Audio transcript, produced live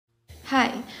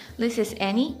Hi, this is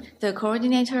Annie, the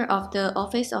coordinator of the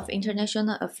Office of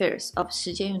International Affairs of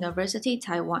Shih University,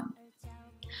 Taiwan.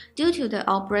 Due to the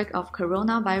outbreak of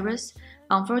coronavirus,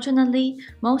 unfortunately,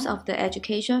 most of the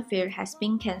education fair has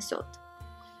been cancelled.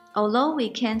 Although we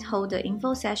can't hold the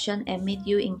info session and meet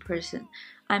you in person,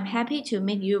 I'm happy to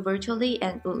meet you virtually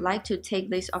and would like to take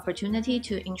this opportunity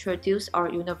to introduce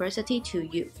our university to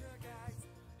you.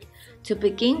 To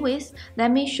begin with, let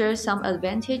me share some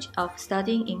advantage of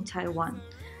studying in Taiwan.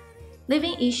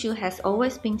 Living issue has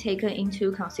always been taken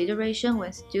into consideration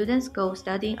when students go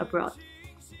studying abroad.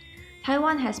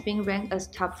 Taiwan has been ranked as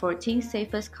top 14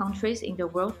 safest countries in the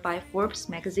world by Forbes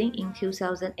magazine in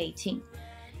 2018.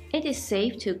 It is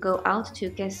safe to go out to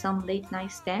get some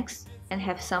late-night snacks and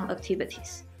have some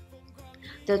activities.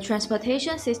 The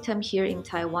transportation system here in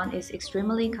Taiwan is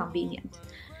extremely convenient.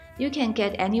 You can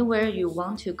get anywhere you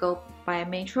want to go by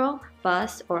metro,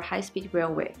 bus, or high-speed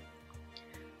railway.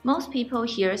 Most people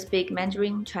here speak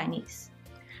Mandarin Chinese,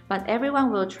 but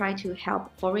everyone will try to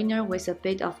help foreigners with a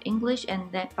bit of English and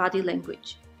body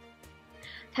language.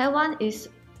 Taiwan is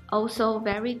also a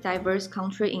very diverse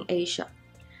country in Asia.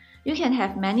 You can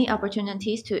have many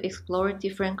opportunities to explore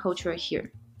different cultures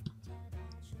here.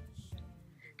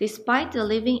 Despite the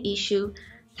living issue,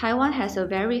 Taiwan has a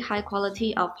very high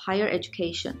quality of higher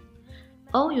education.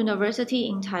 All universities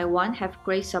in Taiwan have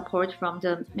great support from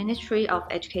the Ministry of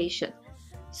Education,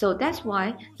 so that's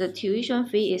why the tuition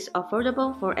fee is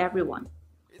affordable for everyone.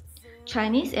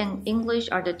 Chinese and English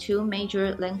are the two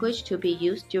major languages to be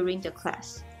used during the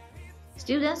class.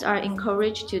 Students are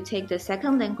encouraged to take the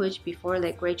second language before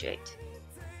they graduate.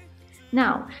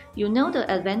 Now, you know the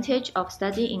advantage of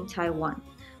studying in Taiwan.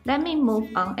 Let me move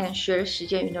on and share Shih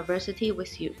University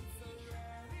with you.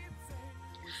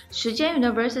 Shih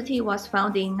University was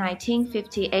founded in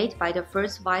 1958 by the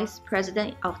first Vice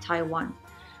President of Taiwan.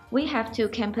 We have two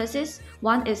campuses,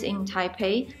 one is in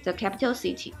Taipei, the capital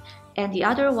city, and the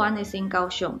other one is in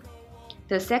Kaohsiung,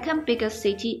 the second biggest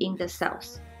city in the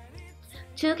south.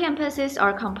 Two campuses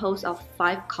are composed of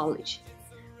 5 colleges.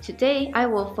 Today, I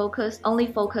will only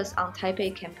focus on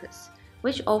Taipei campus,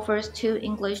 which offers 2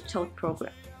 English taught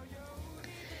programs.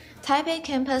 Taipei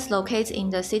campus locates in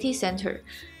the city center,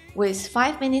 with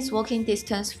 5 minutes walking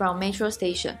distance from metro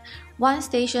station, 1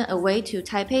 station away to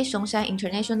Taipei Songshan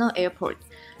International Airport.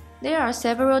 There are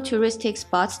several touristic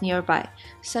spots nearby,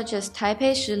 such as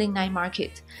Taipei Shiling Night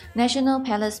Market, National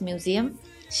Palace Museum,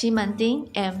 Ximending,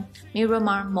 and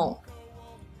Miramar Mall.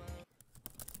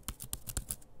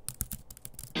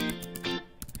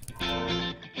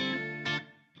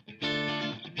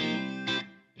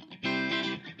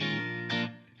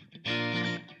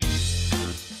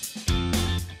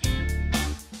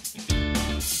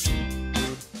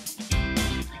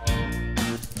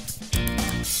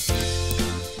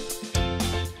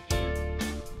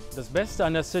 Das Beste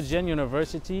an der Chien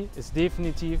University ist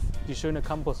definitiv die schöne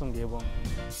Campusumgebung.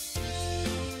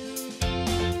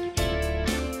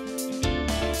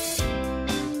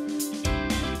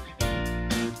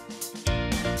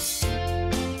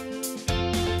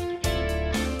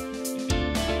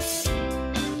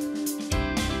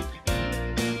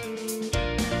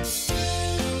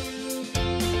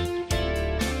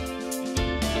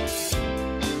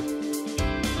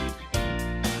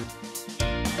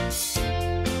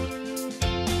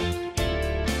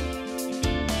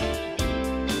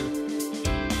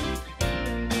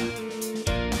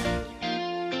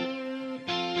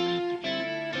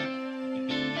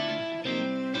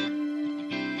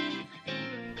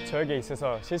 저에게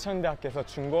있어서 실천대학교에서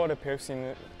중국어를 배울 수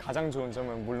있는 가장 좋은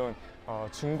점은 물론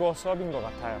중국어 수업인 것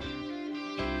같아요.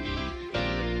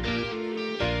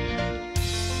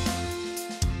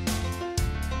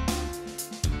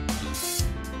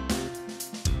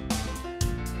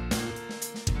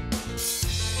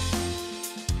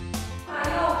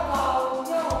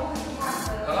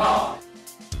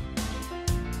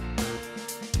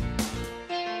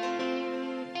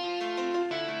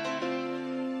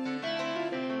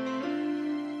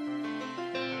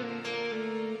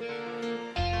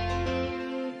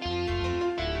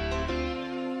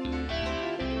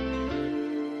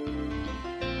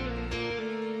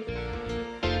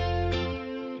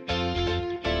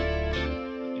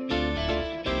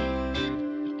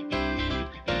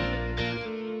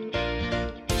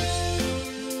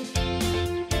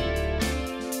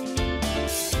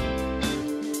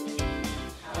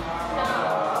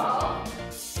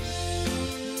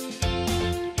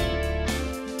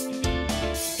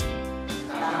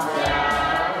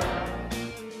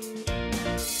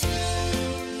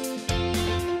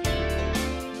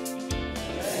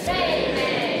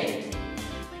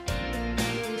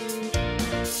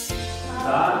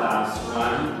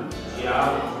 教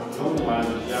中文，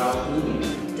教英语。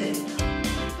对。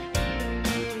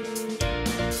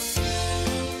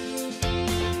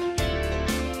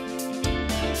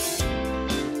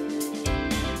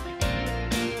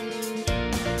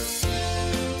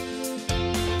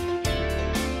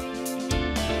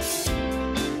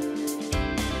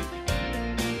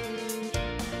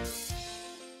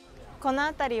この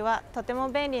辺りはとても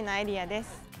便利なエリアで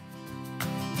す。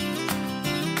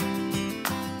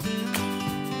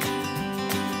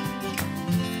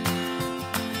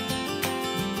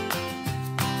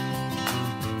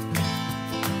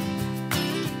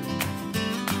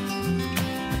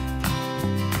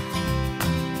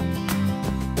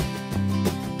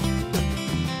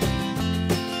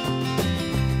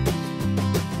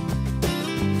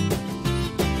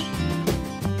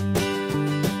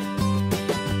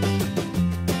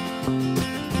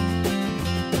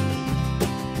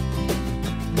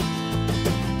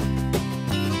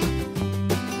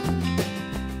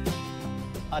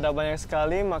Ada banyak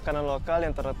sekali makanan lokal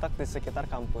yang terletak di sekitar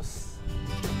kampus.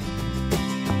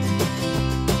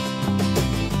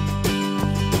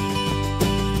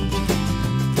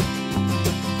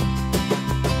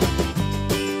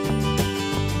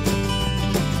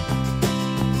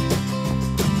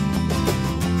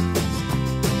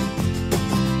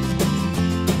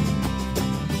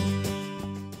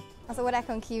 Az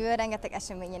órákon kívül rengeteg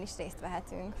eseményen is részt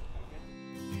vehetünk.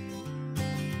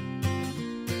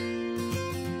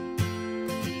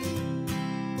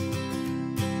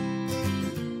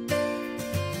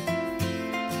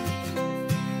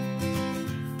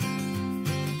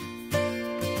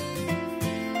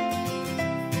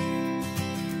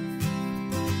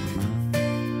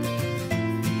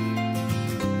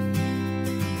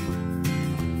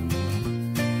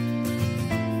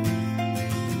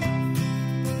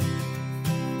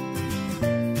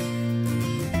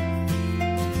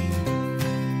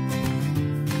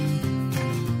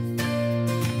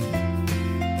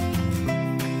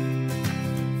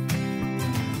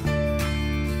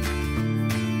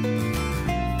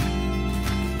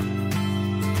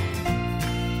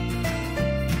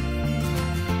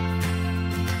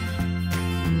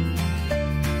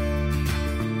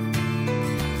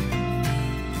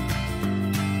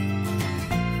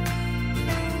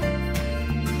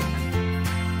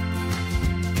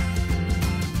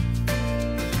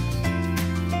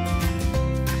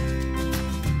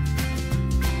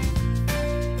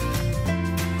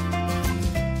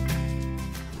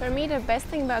 For me, the best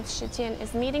thing about Chien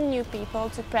is meeting new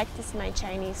people to practice my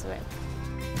Chinese with.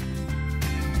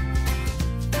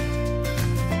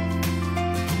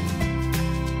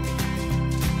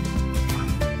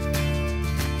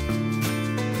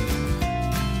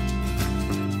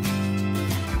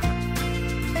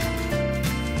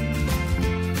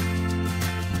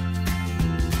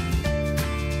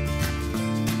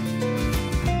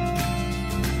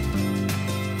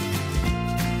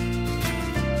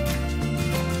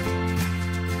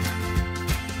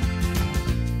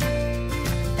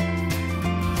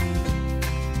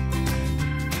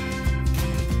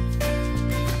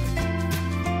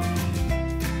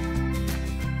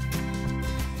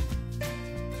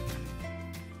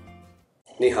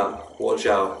 Ni hao, 我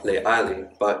叫雷爱玲,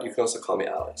 but you can also call me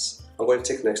Alex. I'm going to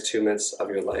take the next 2 minutes of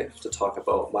your life to talk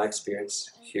about my experience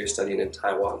here studying in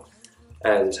Taiwan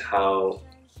and how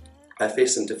I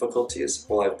faced some difficulties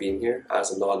while I've been here as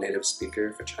a non-native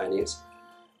speaker for Chinese,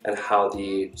 and how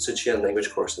the Chien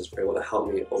language courses were able to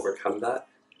help me overcome that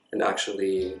and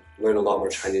actually learn a lot more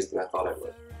Chinese than I thought I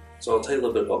would. So I'll tell you a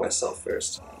little bit about myself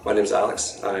first. My name is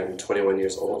Alex. I'm 21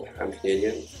 years old. I'm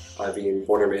Canadian. I've been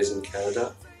born and raised in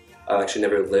Canada. I've actually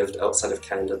never lived outside of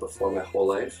Canada before my whole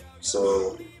life.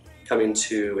 So coming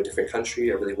to a different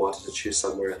country, I really wanted to choose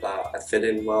somewhere that I fit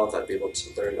in well, that I'd be able to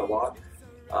learn a lot.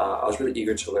 I was really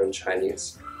eager to learn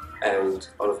Chinese, and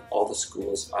out of all the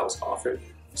schools I was offered,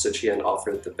 Chien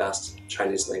offered the best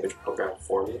Chinese language program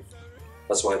for me.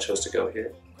 That's why I chose to go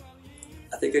here.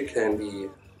 I think it can be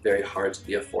very hard to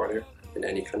be a foreigner in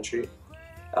any country,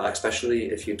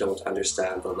 especially if you don't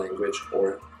understand the language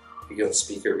or you don't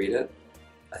speak or read it.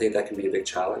 I think that can be a big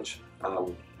challenge.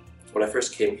 When I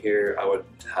first came here, I would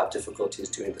have difficulties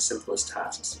doing the simplest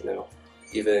tasks,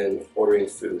 even ordering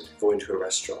food, going to a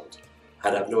restaurant.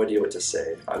 I'd have no idea what to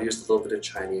say. I'd use a little bit of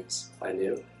Chinese I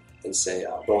knew and say,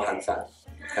 肉汉饭.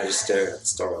 I just stare at the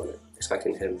store owner,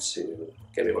 expecting him to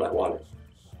get me what I wanted.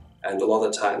 And a lot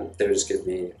of the time, they would just give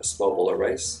me a small bowl of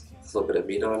rice, a little bit of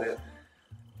meat on it.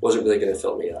 Wasn't really going to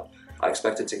fill me up. I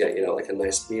expected to get, like a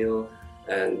nice meal,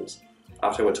 and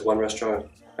after I went to one restaurant,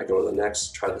 I go to the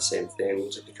next, try the same thing,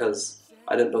 just because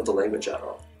I didn't know the language at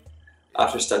all.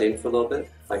 After studying for a little bit,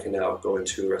 I can now go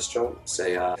into a restaurant,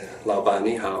 say, 老板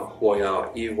你好，我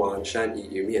要一碗鳝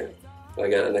鱼面. I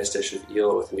get a nice dish of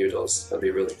eel with noodles. That'd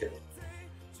be really good.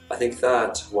 I think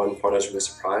that one part I was really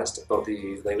surprised about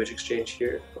the language exchange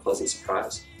here, a pleasant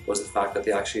surprise, was the fact that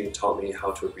they actually taught me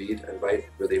how to read and write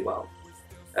really well.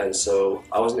 And so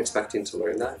I wasn't expecting to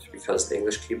learn that because the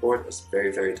English keyboard is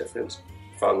very, very different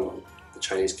from the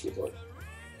Chinese keyboard.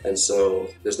 And so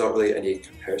there's not really any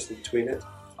comparison between it.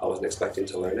 I wasn't expecting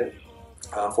to learn it.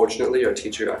 Fortunately, our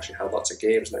teacher actually had lots of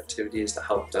games and activities that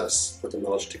helped us put the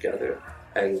knowledge together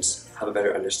and have a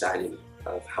better understanding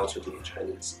of how to read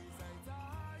Chinese.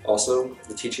 Also,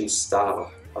 the teaching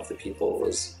style of the people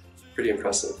was pretty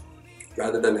impressive.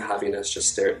 Rather than having us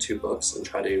just stare at two books and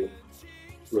try to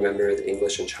remember the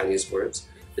English and Chinese words,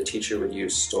 the teacher would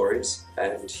use stories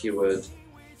and he would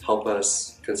help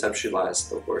us conceptualize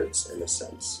the words in a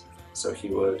sense. So he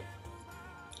would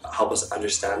help us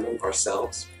understand them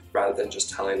ourselves rather than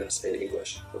just telling us in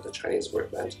English what the Chinese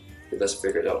word meant. Let us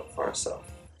figure it out for ourselves.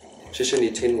 谢谢你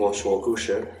听我说故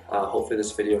事. Hopefully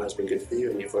this video has been good for you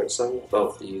and you've learned some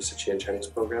about the Chien Chinese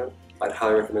program. I'd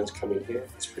highly recommend coming here.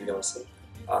 It's pretty awesome.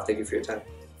 Thank you for your time.